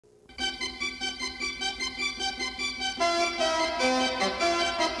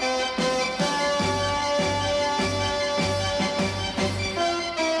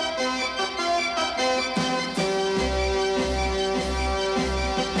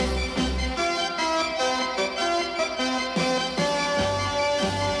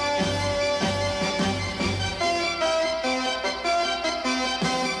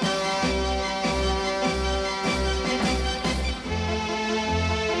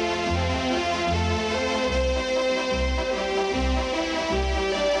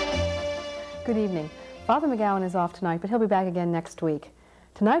Father McGowan is off tonight, but he'll be back again next week.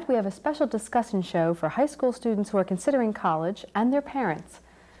 Tonight we have a special discussion show for high school students who are considering college and their parents.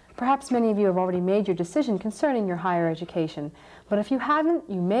 Perhaps many of you have already made your decision concerning your higher education, but if you haven't,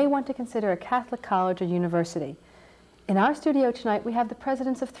 you may want to consider a Catholic college or university. In our studio tonight, we have the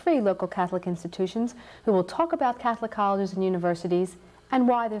presidents of 3 local Catholic institutions who will talk about Catholic colleges and universities and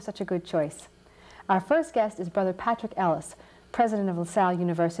why they're such a good choice. Our first guest is Brother Patrick Ellis, president of LaSalle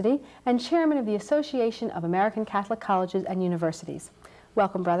University and chairman of the Association of American Catholic Colleges and Universities.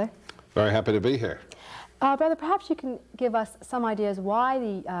 Welcome, brother. Very happy to be here. Brother, perhaps you can give us some ideas why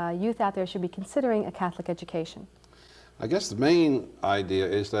the youth out there should be considering a Catholic education. I guess the main idea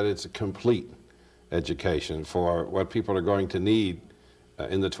is that it's a complete education for what people are going to need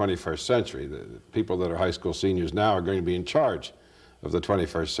in the 21st century. The people that are high school seniors now are going to be in charge of the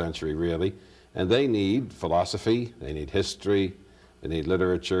 21st century, really. And they need philosophy, they need history, they need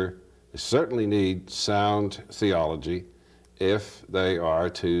literature, they certainly need sound theology if they are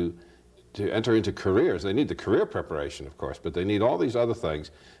to enter into careers. They need the career preparation, of course, but they need all these other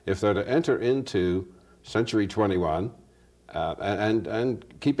things if they're to enter into Century 21 and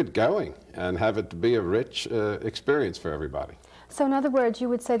keep it going and have it to be a rich experience for everybody. So in other words, you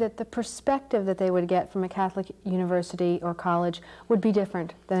would say that the perspective that they would get from a Catholic university or college would be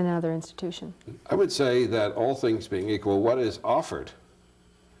different than another institution? I would say that all things being equal, what is offered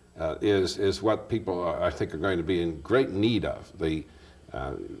is what people, I think, are going to be in great need of.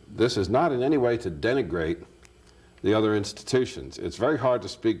 This is not in any way to denigrate the other institutions. It's very hard to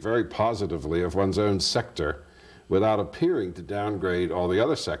speak very positively of one's own sector without appearing to downgrade all the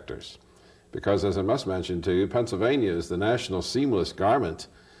other sectors. Because, as I must mention to you, Pennsylvania is the national seamless garment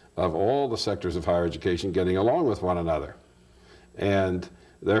of all the sectors of higher education getting along with one another. And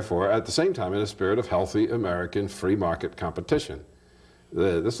therefore, at the same time, in a spirit of healthy American free market competition.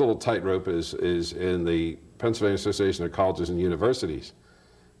 This little tightrope is in the Pennsylvania Association of Colleges and Universities,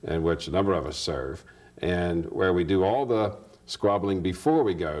 in which a number of us serve, and where we do all the squabbling before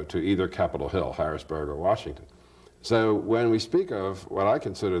we go to either Capitol Hill, Harrisburg, or Washington. So when we speak of what I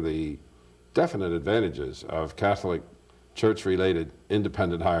consider the definite advantages of Catholic church-related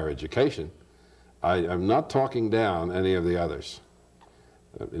independent higher education, I'm not talking down any of the others.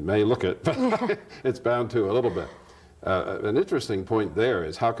 It may look it, but it's bound to a little bit. An interesting point there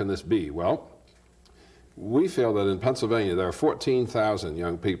is, how can this be? Well, we feel that in Pennsylvania there are 14,000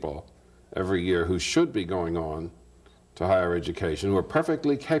 young people every year who should be going on to higher education, who are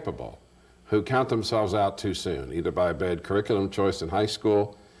perfectly capable, who count themselves out too soon, either by bad curriculum choice in high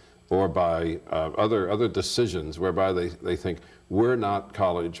school or by other decisions whereby they think we're not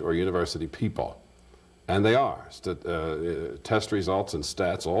college or university people. And they are. Test results and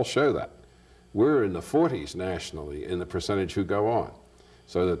stats all show that. We're in the 40s nationally in the percentage who go on.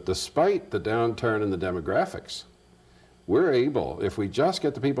 So that despite the downturn in the demographics, we're able, if we just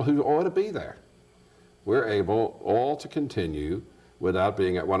get the people who ought to be there, we're able all to continue without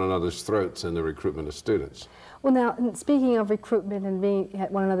being at one another's throats in the recruitment of students. Well, now, speaking of recruitment and being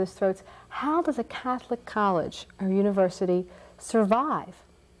at one another's throats, how does a Catholic college or university survive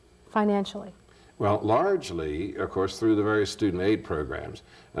financially? Well, largely, of course, through the various student aid programs,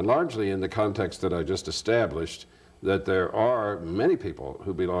 and largely in the context that I just established, that there are many people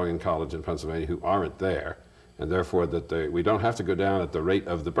who belong in college in Pennsylvania who aren't there, and therefore that we don't have to go down at the rate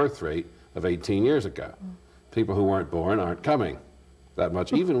of the birth rate of 18 years ago. People who weren't born aren't coming that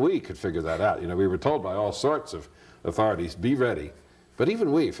much. Even we could figure that out. You know, we were told by all sorts of authorities, be ready, but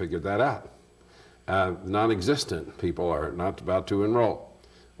even we figured that out. Non-existent people are not about to enroll.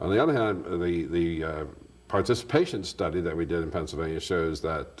 On the other hand, the participation study that we did in Pennsylvania shows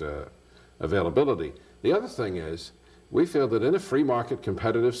that availability. The other thing is, we feel that in a free market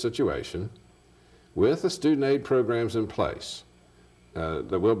competitive situation, with the student aid programs in place,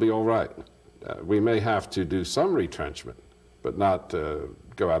 that we'll be all right. We may have to do some retrenchment, but not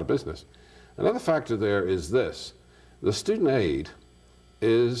go out of business. Another factor there is this: the student aid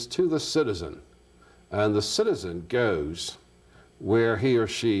is to the citizen, and the citizen goes where he or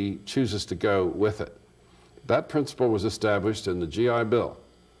she chooses to go with it. That principle was established in the GI Bill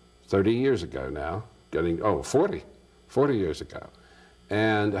 30 years ago now, 40 years ago,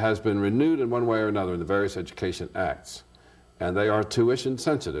 and has been renewed in one way or another in the various education acts. And they are tuition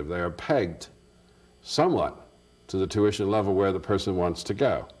sensitive. They are pegged somewhat to the tuition level where the person wants to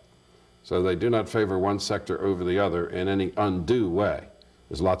go. So they do not favor one sector over the other in any undue way.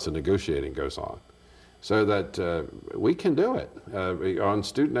 There's lots of negotiating goes on. So that we can do it. On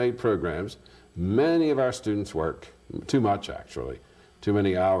student aid programs, many of our students work, too much actually, too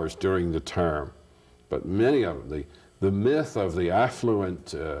many hours during the term. But many of them, the myth of the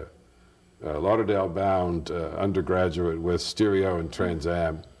affluent Lauderdale-bound undergraduate with stereo and Trans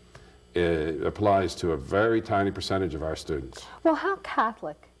Am. It applies to a very tiny percentage of our students. Well, how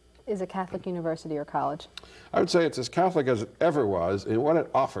Catholic is a Catholic university or college? I would say it's as Catholic as it ever was in what it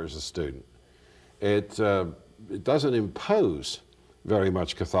offers a student. It doesn't impose very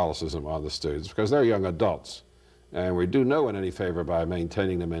much Catholicism on the students because they're young adults, and we do no one any favor by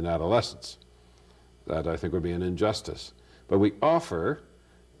maintaining them in adolescence. That, I think, would be an injustice. But we offer,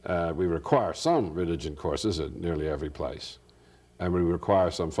 we require some religion courses at nearly every place, and we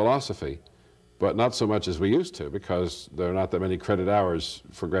require some philosophy, but not so much as we used to because there are not that many credit hours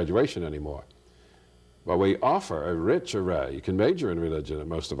for graduation anymore. But we offer a rich array. You can major in religion at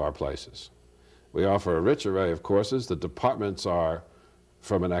most of our places. We offer a rich array of courses. The departments are,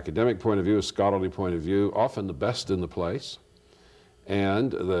 from an academic point of view, a scholarly point of view, often the best in the place.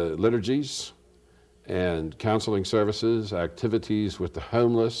 And the liturgies and counseling services, activities with the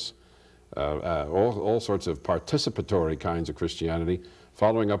homeless, all sorts of participatory kinds of Christianity,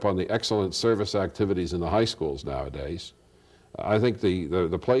 following up on the excellent service activities in the high schools nowadays. I think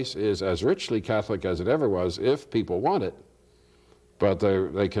the place is as richly Catholic as it ever was if people want it, but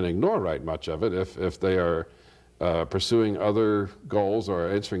they can ignore right much of it if they are pursuing other goals or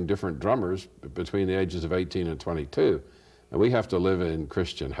answering different drummers between the ages of 18 and 22. And we have to live in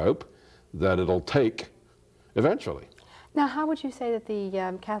Christian hope that it'll take eventually. Now, how would you say that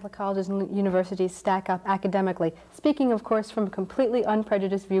the Catholic colleges and universities stack up academically? Speaking, of course, from a completely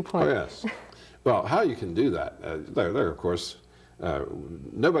unprejudiced viewpoint. Oh, yes. Well, how you can do that, there, of course,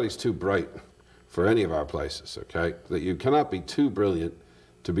 nobody's too bright for any of our places, okay? That you cannot be too brilliant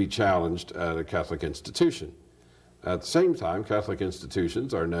to be challenged at a Catholic institution. At the same time, Catholic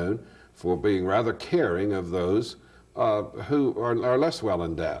institutions are known for being rather caring of those who are less well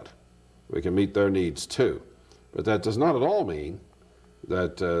endowed. We can meet their needs too. But that does not at all mean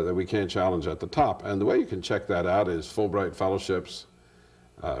that, that we can't challenge at the top. And the way you can check that out is Fulbright fellowships,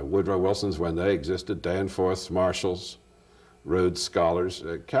 Woodrow Wilson's when they existed, Danforth's, Marshall's, Rhodes Scholars.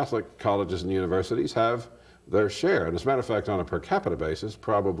 Catholic colleges and universities have their share, and as a matter of fact, on a per capita basis,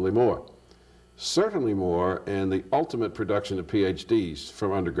 probably more. Certainly more in the ultimate production of PhDs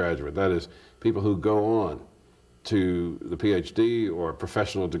from undergraduate. That is, people who go on to the PhD or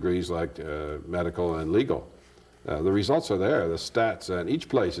professional degrees like medical and legal. The results are there, the stats, and each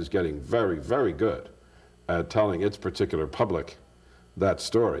place is getting very, very good at telling its particular public that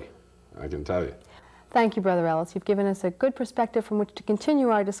story, I can tell you. Thank you, Brother Ellis. You've given us a good perspective from which to continue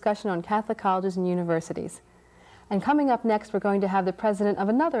our discussion on Catholic colleges and universities. And coming up next, we're going to have the president of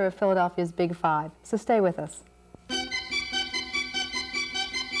another of Philadelphia's Big Five, so stay with us.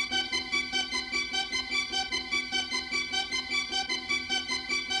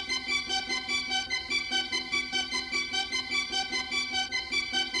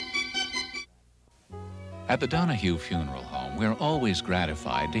 At the Donahue Funeral Home, we're always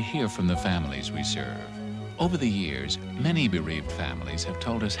gratified to hear from the families we serve. Over the years, many bereaved families have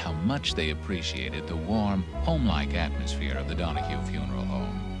told us how much they appreciated the warm, home-like atmosphere of the Donahue Funeral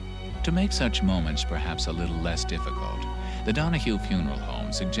Home. To make such moments perhaps a little less difficult, the Donahue Funeral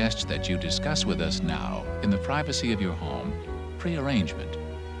Home suggests that you discuss with us now, in the privacy of your home, pre-arrangement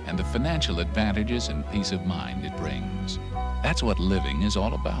and the financial advantages and peace of mind it brings. That's what living is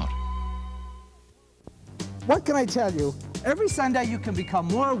all about. What can I tell you? Every Sunday you can become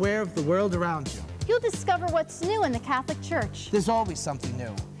more aware of the world around you. You'll discover what's new in the Catholic Church. There's always something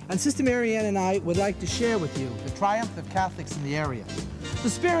new. And Sister Marianne and I would like to share with you the triumph of Catholics in the area. The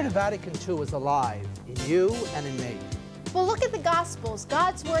spirit of Vatican II is alive in you and in me. Well, look at the Gospels.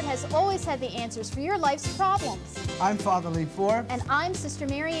 God's Word has always had the answers for your life's problems. I'm Father Lee Forbes. And I'm Sister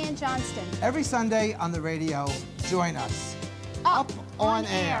Marianne Johnston. Every Sunday on the radio, join us. Up on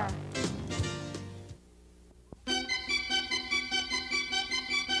Air.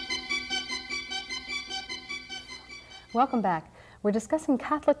 Welcome back. We're discussing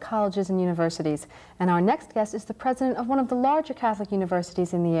Catholic colleges and universities, and our next guest is the president of one of the larger Catholic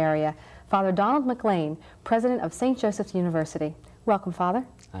universities in the area, Father Donald McLean, president of St. Joseph's University. Welcome, Father.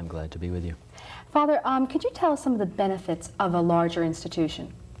 I'm glad to be with you. Father, could you tell us some of the benefits of a larger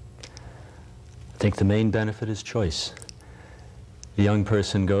institution? I think the main benefit is choice. A young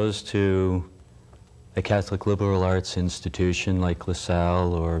person goes to a Catholic liberal arts institution like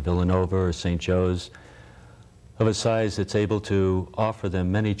LaSalle or Villanova or St. Joe's, of a size that's able to offer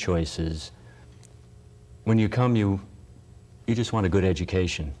them many choices. When you come, you just want a good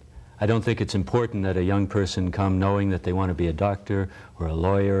education. I don't think it's important that a young person come knowing that they want to be a doctor or a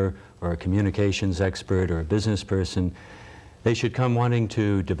lawyer or a communications expert or a business person. They should come wanting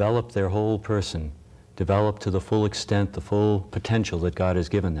to develop their whole person, develop to the full extent, the full potential that God has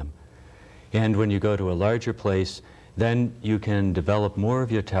given them. And when you go to a larger place, then you can develop more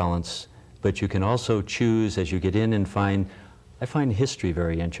of your talents, but you can also choose as you get in and I find history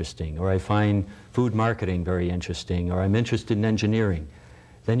very interesting, or I find food marketing very interesting, or I'm interested in engineering.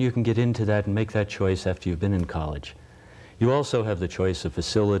 Then you can get into that and make that choice after you've been in college. You also have the choice of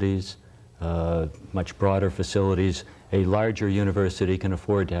facilities, much broader facilities. A larger university can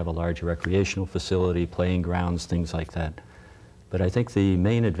afford to have a larger recreational facility, playing grounds, things like that. But I think the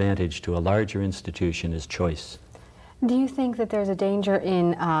main advantage to a larger institution is choice. Do you think that there's a danger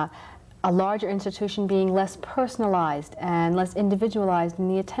in a larger institution being less personalized and less individualized in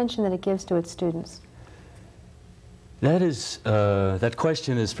the attention that it gives to its students? That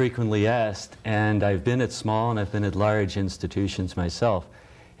question is frequently asked, and I've been at small and I've been at large institutions myself.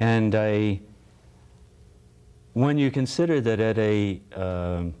 And when you consider that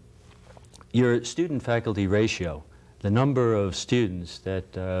at your student-faculty ratio, the number of students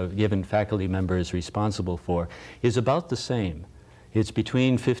that a given faculty member is responsible for is about the same. It's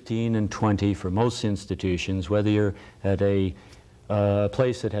between 15 and 20 for most institutions, whether you're at a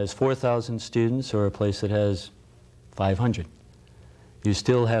place that has 4,000 students or a place that has 500. You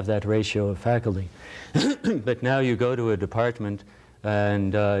still have that ratio of faculty. But now you go to a department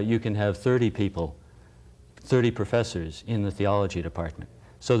and you can have 30 people, 30 professors in the theology department,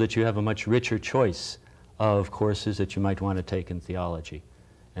 so that you have a much richer choice of courses that you might want to take in theology.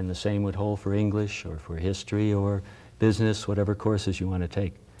 And the same would hold for English or for history or business, whatever courses you want to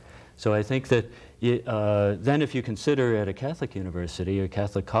take. So I think that then if you consider at a Catholic university or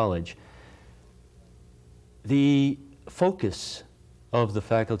Catholic college, the focus of the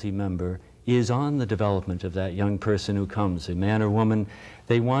faculty member is on the development of that young person who comes, a man or woman.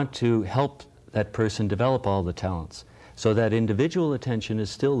 They want to help that person develop all the talents. So that individual attention is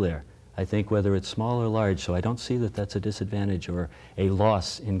still there, I think, whether it's small or large. So I don't see that that's a disadvantage or a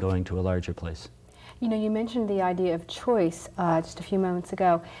loss in going to a larger place. You know, you mentioned the idea of choice just a few moments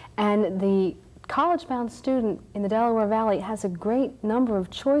ago, and the college-bound student in the Delaware Valley has a great number of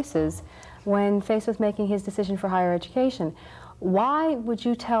choices when faced with making his decision for higher education. Why would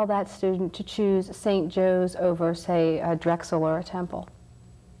you tell that student to choose St. Joe's over, say, a Drexel or a Temple?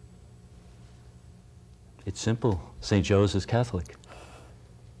 It's simple. St. Joe's is Catholic.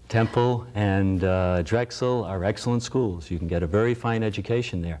 Temple and Drexel are excellent schools. You can get a very fine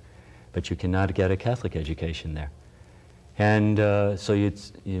education there, but you cannot get a Catholic education there. And so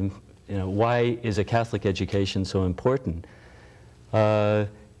you know, why is a Catholic education so important?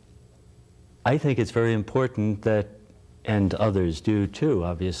 I think it's very important that, and others do too,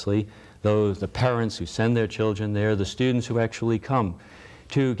 obviously, the parents who send their children there, the students who actually come,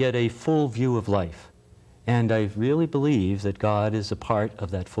 to get a full view of life. And I really believe that God is a part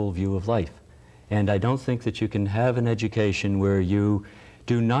of that full view of life. And I don't think that you can have an education where you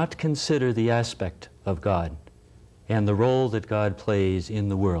do not consider the aspect of God and the role that God plays in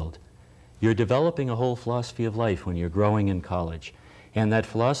the world. You're developing a whole philosophy of life when you're growing in college. And that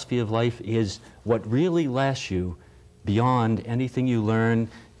philosophy of life is what really lasts you beyond anything you learn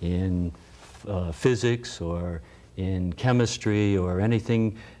in physics or in chemistry or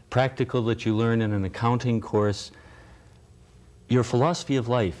anything practical that you learn in an accounting course. Your philosophy of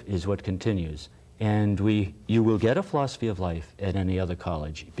life is what continues. And you will get a philosophy of life at any other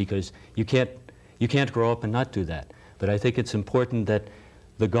college, because you can't grow up and not do that. But I think it's important that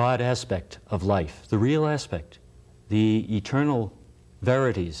the God aspect of life, the real aspect, the eternal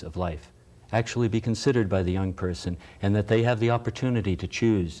verities of life, actually be considered by the young person, and that they have the opportunity to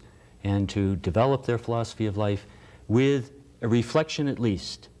choose and to develop their philosophy of life with a reflection, at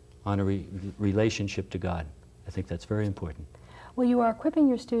least, on a relationship to God. I think that's very important. Well, you are equipping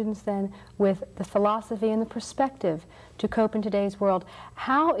your students then with the philosophy and the perspective to cope in today's world.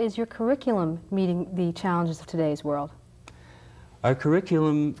 How is your curriculum meeting the challenges of today's world? Our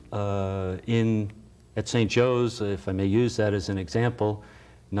curriculum at St. Joe's, if I may use that as an example,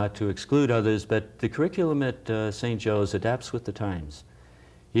 not to exclude others, but the curriculum at St. Joe's adapts with the times.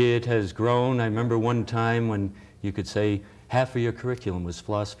 It has grown. I remember one time when you could say half of your curriculum was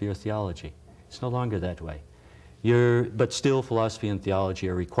philosophy or theology. It's no longer that way. But still, philosophy and theology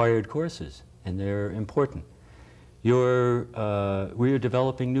are required courses, and they're important. We are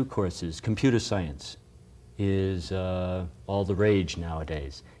developing new courses. Computer science is all the rage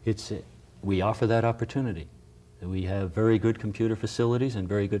nowadays. We offer that opportunity. We have very good computer facilities and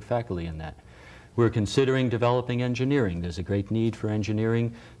very good faculty in that. We're considering developing engineering. There's a great need for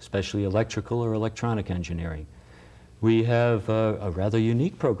engineering, especially electrical or electronic engineering. We have a rather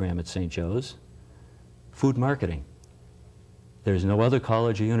unique program at St. Joe's, food marketing. There's no other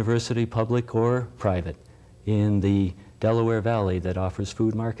college or university, public or private, in the Delaware Valley that offers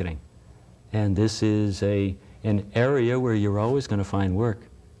food marketing. And this is an area where you're always going to find work.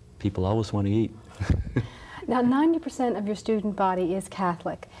 People always want to eat. Now, 90% of your student body is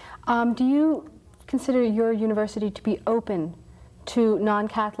Catholic. Do you consider your university to be open to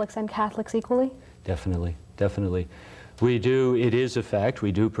non-Catholics and Catholics equally? Definitely, definitely. We do, it is a fact,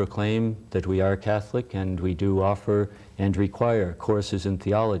 we do proclaim that we are Catholic, and we do offer and require courses in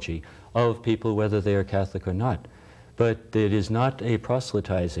theology of people whether they are Catholic or not. But it is not a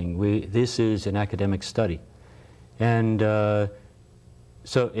proselytizing. This is an academic study. And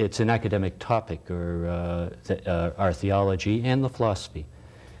so it's an academic topic, or our theology and the philosophy.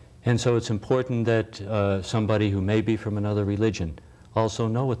 And so it's important that somebody who may be from another religion also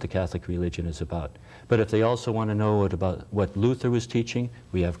know what the Catholic religion is about. But if they also want to know about what Luther was teaching,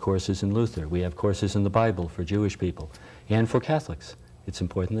 we have courses in Luther. We have courses in the Bible for Jewish people. And for Catholics, it's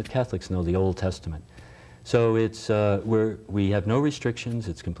important that Catholics know the Old Testament. So it's, we have no restrictions,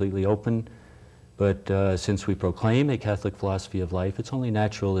 it's completely open. But since we proclaim a Catholic philosophy of life, it's only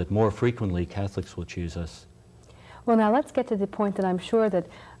natural that more frequently Catholics will choose us. Well, now let's get to the point that I'm sure that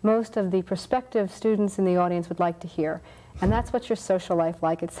most of the prospective students in the audience would like to hear. And that's what's your social life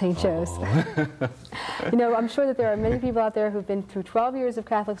like at St. Joe's. You know, I'm sure that there are many people out there who've been through 12 years of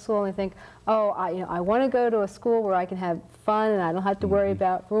Catholic school and they think, oh, I want to go to a school where I can have fun and I don't have to worry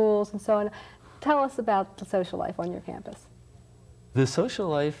about rules and so on. Tell us about the social life on your campus. The social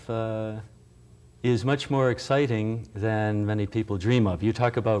life is much more exciting than many people dream of. You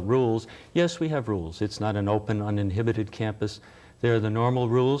talk about rules. Yes, we have rules. It's not an open, uninhibited campus. They're the normal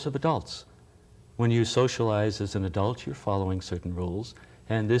rules of adults. When you socialize as an adult, you're following certain rules,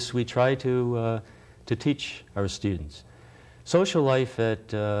 and this we try to teach our students. Social life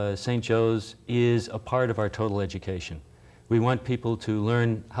at St. Joe's is a part of our total education. We want people to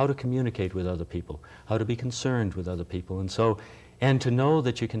learn how to communicate with other people, how to be concerned with other people, and to know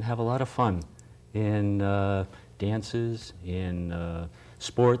that you can have a lot of fun in dances, in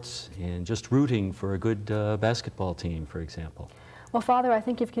sports, in just rooting for a good basketball team, for example. Well, Father, I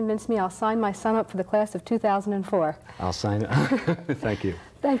think you've convinced me. I'll sign my son up for the class of 2004. I'll sign it. Thank you.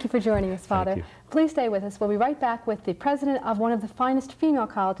 Thank you for joining us, Father. Thank you. Please stay with us. We'll be right back with the president of one of the finest female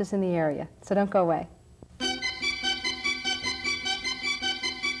colleges in the area. So don't go away.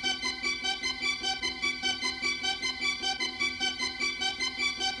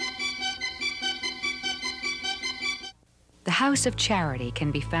 The House of Charity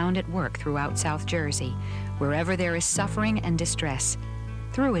can be found at work throughout South Jersey, wherever there is suffering and distress.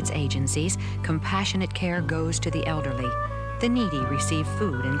 Through its agencies, compassionate care goes to the elderly. The needy receive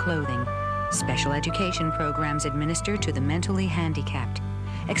food and clothing. Special education programs administered to the mentally handicapped.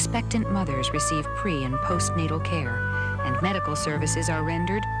 Expectant mothers receive pre- and postnatal care, and medical services are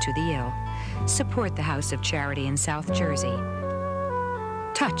rendered to the ill. Support the House of Charity in South Jersey.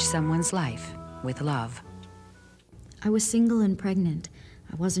 Touch someone's life with love. I was single and pregnant.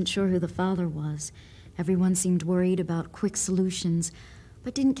 I wasn't sure who the father was. Everyone seemed worried about quick solutions,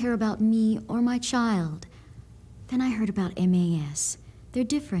 but didn't care about me or my child. Then I heard about MAS. They're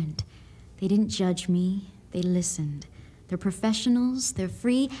different. They didn't judge me. They listened. They're professionals, they're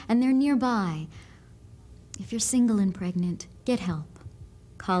free, and they're nearby. If you're single and pregnant, get help.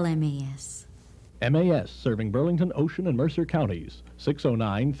 Call MAS. MAS, serving Burlington, Ocean, and Mercer counties.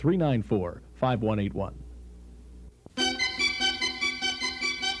 609-394-5181.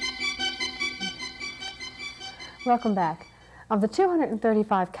 Welcome back. Of the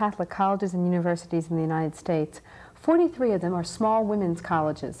 235 Catholic colleges and universities in the United States, 43 of them are small women's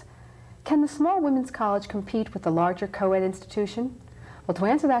colleges. Can the small women's college compete with the larger co-ed institution? Well, to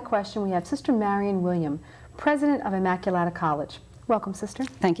answer that question, we have Sister Marion William, President of Immaculata College. Welcome, Sister.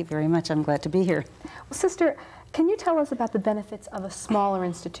 Thank you very much. I'm glad to be here. Well, Sister, can you tell us about the benefits of a smaller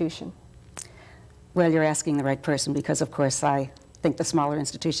institution? Well, you're asking the right person because, of course, I think the smaller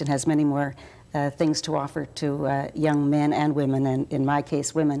institution has many more things to offer to young men and women, and in my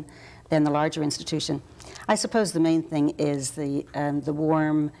case, women, than the larger institution. I suppose the main thing is the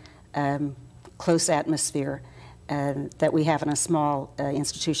warm, close atmosphere that we have in a small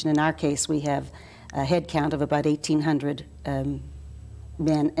institution. In our case, we have a head count of about 1,800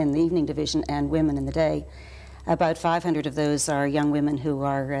 men in the evening division and women in the day. About 500 of those are young women who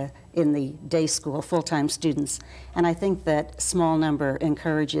are in the day school, full-time students. And I think that small number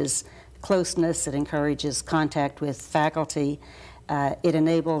encourages closeness, it encourages contact with faculty, it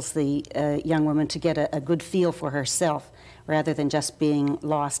enables the young woman to get a good feel for herself rather than just being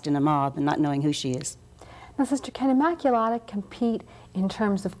lost in a mob and not knowing who she is. Now, Sister, can Immaculata compete in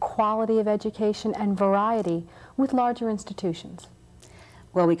terms of quality of education and variety with larger institutions?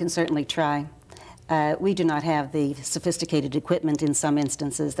 Well, we can certainly try. We do not have the sophisticated equipment in some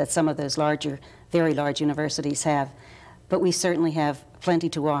instances that some of those larger, very large universities have, but we certainly have plenty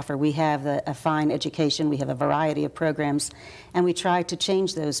to offer. We have a fine education, we have a variety of programs, and we try to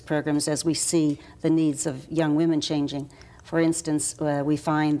change those programs as we see the needs of young women changing. For instance, we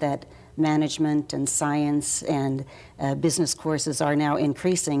find that management and science and business courses are now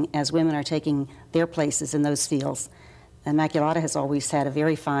increasing as women are taking their places in those fields. Immaculata has always had a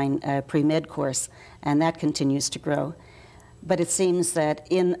very fine pre-med course, and that continues to grow. But it seems that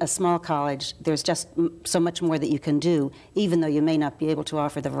in a small college, there's just so much more that you can do, even though you may not be able to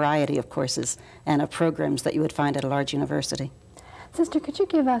offer the variety of courses and of programs that you would find at a large university. Sister, could you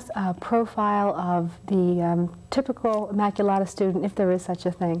give us a profile of the typical Immaculata student, if there is such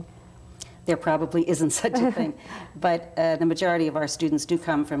a thing? There probably isn't such a thing, but the majority of our students do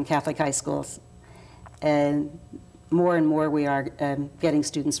come from Catholic high schools. And more and more we are getting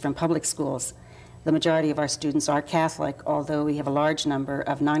students from public schools. The majority of our students are Catholic, although we have a large number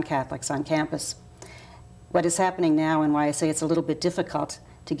of non-Catholics on campus. What is happening now, and why I say it's a little bit difficult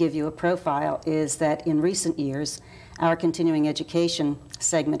to give you a profile, is that in recent years, our continuing education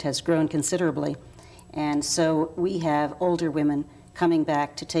segment has grown considerably. And so we have older women coming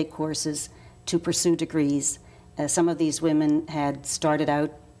back to take courses, to pursue degrees. Some of these women had started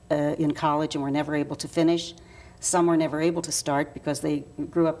out in college and were never able to finish. Some were never able to start because they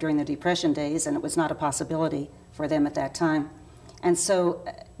grew up during the Depression days and it was not a possibility for them at that time. And so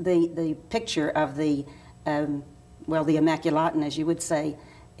the picture of the Immaculatan, as you would say,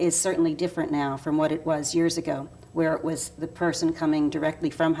 is certainly different now from what it was years ago, where it was the person coming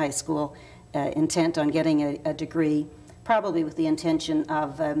directly from high school, intent on getting a degree, probably with the intention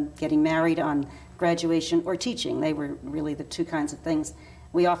of getting married on graduation or teaching. They were really the two kinds of things.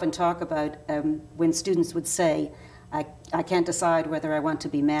 We often talk about when students would say, I can't decide whether I want to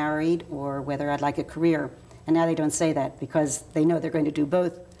be married or whether I'd like a career. And now they don't say that because they know they're going to do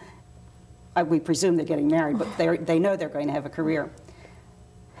both. We presume they're getting married, but they know they're going to have a career.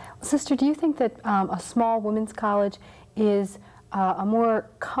 Sister, do you think that a small women's college is a more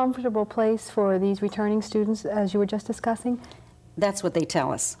comfortable place for these returning students, as you were just discussing? That's what they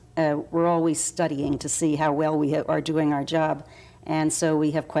tell us. We're always studying to see how well we are doing our job. And so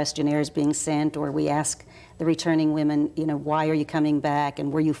we have questionnaires being sent, or we ask the returning women, why are you coming back,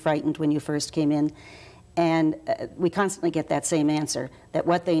 and were you frightened when you first came in? And we constantly get that same answer, that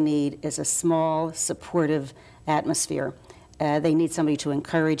what they need is a small, supportive atmosphere. They need somebody to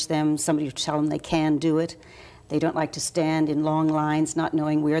encourage them, somebody to tell them they can do it. They don't like to stand in long lines, not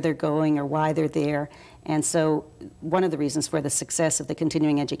knowing where they're going or why they're there. And so one of the reasons for the success of the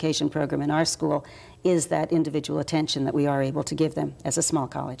continuing education program in our school is that individual attention that we are able to give them as a small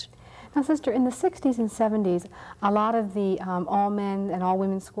college. Now, Sister, in the 60s and 70s, a lot of the all-men and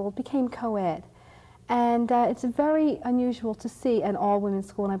all-women schools became co-ed. And it's very unusual to see an all-women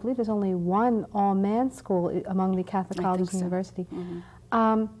school, and I believe there's only one all-man school among the Catholic colleges and university.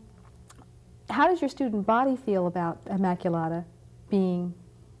 Mm-hmm. How does your student body feel about Immaculata being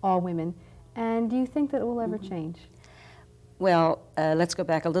all women? And do you think that it will ever change? Well, let's go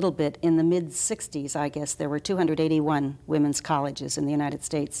back a little bit. In the mid-60s, I guess, there were 281 women's colleges in the United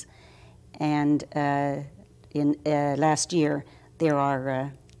States. And last year, there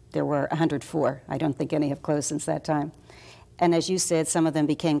were 104. I don't think any have closed since that time. And as you said, some of them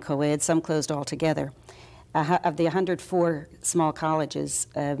became co-ed, some closed altogether. Of the 104 small colleges,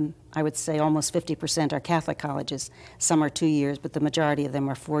 I would say almost 50% are Catholic colleges. Some are 2 years, but the majority of them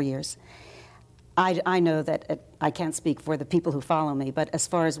are 4 years. I know that I can't speak for the people who follow me, but as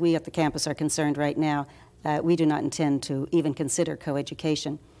far as we at the campus are concerned right now, we do not intend to even consider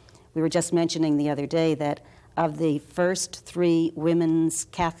coeducation. We were just mentioning the other day that of the first 3 women's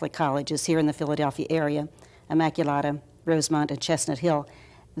Catholic colleges here in the Philadelphia area, Immaculata, Rosemont, and Chestnut Hill,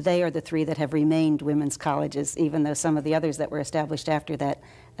 they are the 3 that have remained women's colleges, even though some of the others that were established after that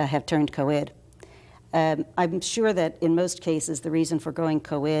have turned co-ed. I'm sure that in most cases the reason for going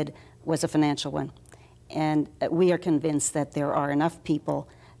co-ed was a financial one. And we are convinced that there are enough people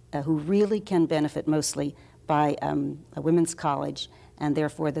who really can benefit mostly by a women's college, and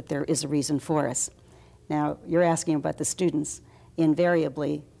therefore that there is a reason for us. Now, you're asking about the students.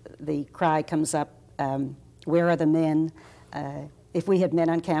 Invariably, the cry comes up, where are the men? If we had men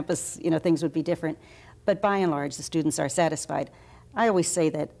on campus, things would be different. But by and large, the students are satisfied. I always say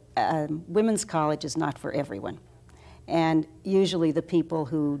that women's college is not for everyone. And usually the people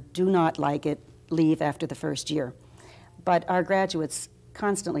who do not like it leave after the first year. But our graduates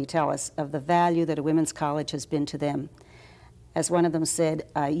constantly tell us of the value that a women's college has been to them. As one of them said,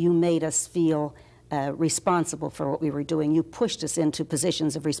 you made us feel responsible for what we were doing. You pushed us into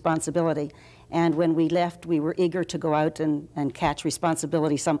positions of responsibility. And when we left, we were eager to go out and catch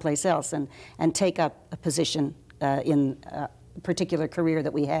responsibility someplace else and take up a position in a particular career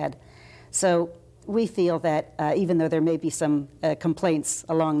that we had. So we feel that even though there may be some complaints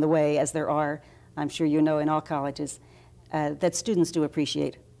along the way, as there are, I'm sure you know, in all colleges, that students do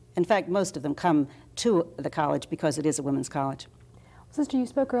appreciate. In fact, most of them come to the college because it is a women's college. Sister, you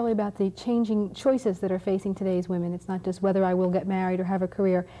spoke earlier about the changing choices that are facing today's women. It's not just whether I will get married or have a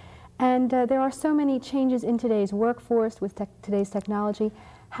career. And there are so many changes in today's workforce with today's technology.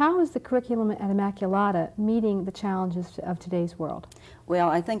 How is the curriculum at Immaculata meeting the challenges of today's world? Well,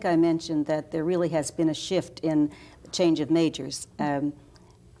 I think I mentioned that there really has been a shift in the change of majors. In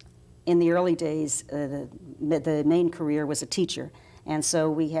the early days, the main career was a teacher. And so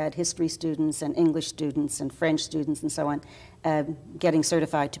we had history students and English students and French students and so on getting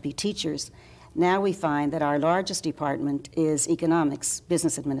certified to be teachers. Now we find that our largest department is economics,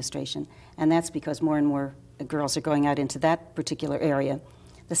 business administration, and that's because more and more girls are going out into that particular area.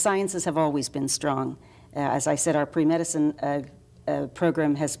 The sciences have always been strong. As I said, our pre-medicine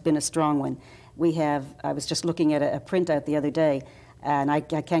program has been a strong one. We have, I was just looking at a printout the other day, and I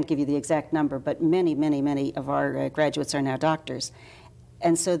can't give you the exact number, but many, many, many of our graduates are now doctors.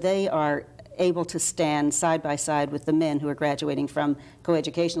 And so they are able to stand side by side with the men who are graduating from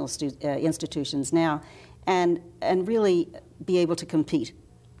coeducational institutions now and really be able to compete.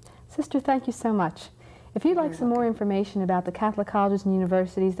 Sister, thank you so much. If you'd like some more information about the Catholic colleges and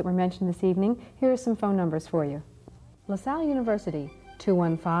universities that were mentioned this evening, here are some phone numbers for you. LaSalle University,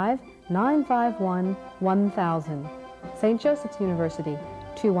 215-951-1000. St. Joseph's University,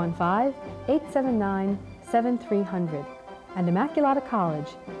 215-879-7300. And Immaculata College,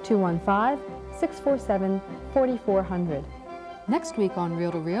 215-647-4400. Next week on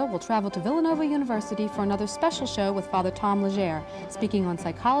Reel to Reel, we'll travel to Villanova University for another special show with Father Tom Legere, speaking on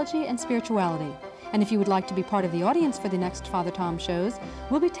psychology and spirituality. And if you would like to be part of the audience for the next Father Tom shows,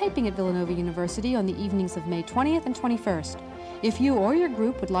 we'll be taping at Villanova University on the evenings of May 20th and 21st. If you or your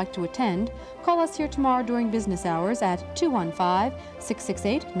group would like to attend, call us here tomorrow during business hours at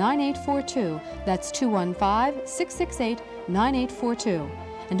 215-668-9842. That's 215-668-9842.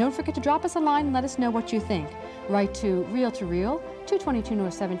 And don't forget to drop us a line and let us know what you think. Write to Reel, 222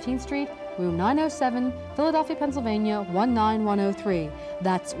 North 17th Street, Room 907, Philadelphia, Pennsylvania, 19103.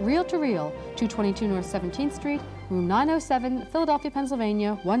 That's Reel, 222 North 17th Street, Room 907, Philadelphia,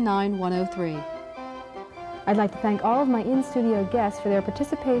 Pennsylvania, 19103. I'd like to thank all of my in-studio guests for their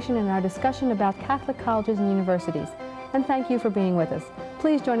participation in our discussion about Catholic colleges and universities. And thank you for being with us.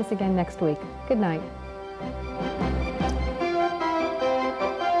 Please join us again next week. Good night.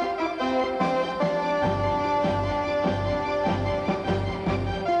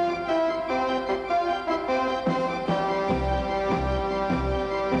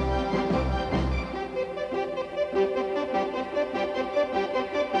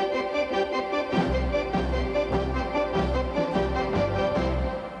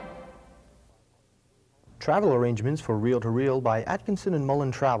 Travel arrangements for Reel to Reel by Atkinson and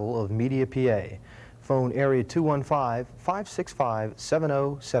Mullen Travel of Media, PA. Phone area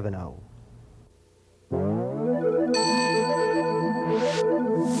 215-565-7070.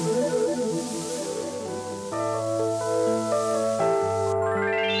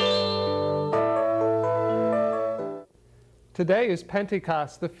 Today is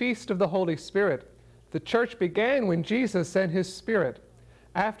Pentecost, the feast of the Holy Spirit. The church began when Jesus sent his Spirit.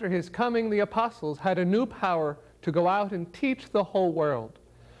 After his coming, the apostles had a new power to go out and teach the whole world.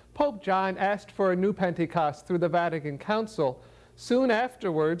 Pope John asked for a new Pentecost through the Vatican Council. Soon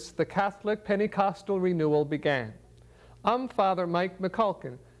afterwards, the Catholic Pentecostal renewal began. I'm Father Mike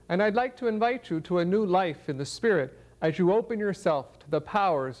McCulkin, and I'd like to invite you to a new life in the Spirit as you open yourself to the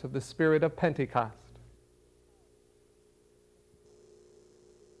powers of the Spirit of Pentecost.